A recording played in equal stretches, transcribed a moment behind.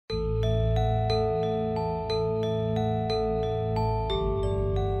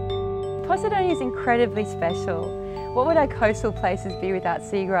Posidonia is incredibly special. What would our coastal places be without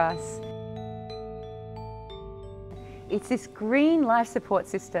seagrass? It's this green life support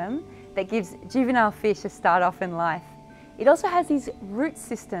system that gives juvenile fish a start off in life. It also has these root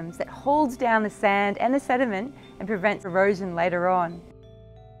systems that holds down the sand and the sediment and prevents erosion later on.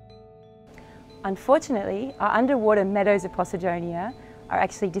 Unfortunately, our underwater meadows of Posidonia are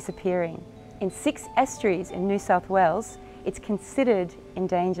actually disappearing. In 6 estuaries in New South Wales, it's considered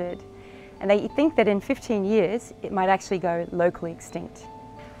endangered. And they think that in 15 years, it might actually go locally extinct.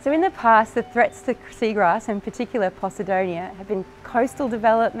 So in the past, the threats to seagrass, in particular Posidonia, have been coastal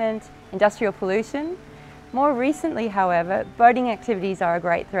development, industrial pollution. More recently, however, boating activities are a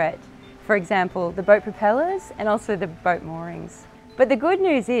great threat. For example, the boat propellers and also the boat moorings. But the good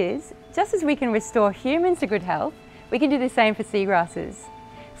news is, just as we can restore humans to good health, we can do the same for seagrasses.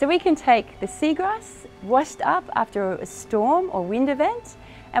 So we can take the seagrass washed up after a storm or wind event,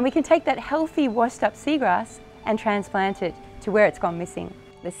 and we can take that healthy washed up seagrass and transplant it to where it's gone missing.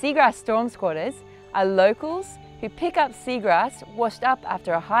 The seagrass storm squatters are locals who pick up seagrass washed up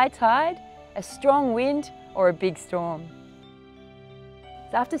after a high tide, a strong wind or a big storm.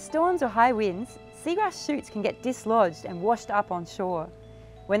 So after storms or high winds, seagrass shoots can get dislodged and washed up on shore.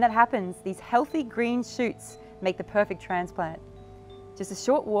 When that happens, these healthy green shoots make the perfect transplant. Just a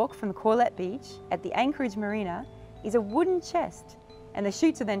short walk from the Corlette Beach at the Anchorage Marina is a wooden chest, and the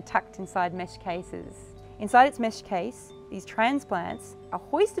shoots are then tucked inside mesh cases. Inside its mesh case, these transplants are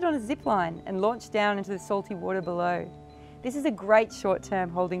hoisted on a zip line and launched down into the salty water below. This is a great short-term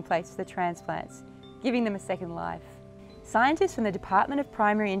holding place for the transplants, giving them a second life. Scientists from the Department of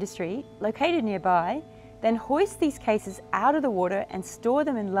Primary Industry, located nearby, then hoist these cases out of the water and store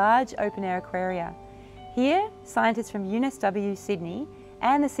them in large open-air aquaria. Here, scientists from UNSW Sydney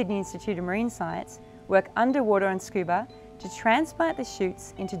and the Sydney Institute of Marine Science work underwater on scuba to transplant the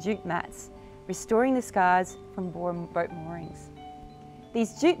shoots into jute mats, restoring the scars from boat moorings.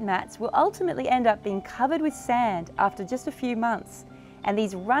 These jute mats will ultimately end up being covered with sand after just a few months, and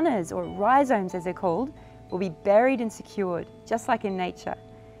these runners, or rhizomes as they're called, will be buried and secured, just like in nature.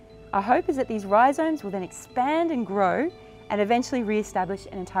 Our hope is that these rhizomes will then expand and grow and eventually re-establish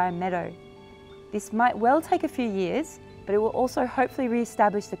an entire meadow. This might well take a few years, but it will also hopefully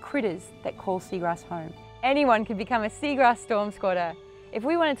re-establish the critters that call seagrass home. Anyone can become a seagrass storm squatter. If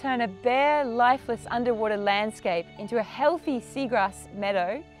we want to turn a bare, lifeless underwater landscape into a healthy seagrass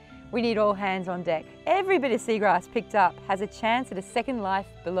meadow, we need all hands on deck. Every bit of seagrass picked up has a chance at a second life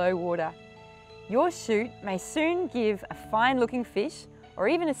below water. Your shoot may soon give a fine-looking fish or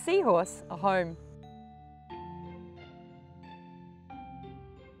even a seahorse a home.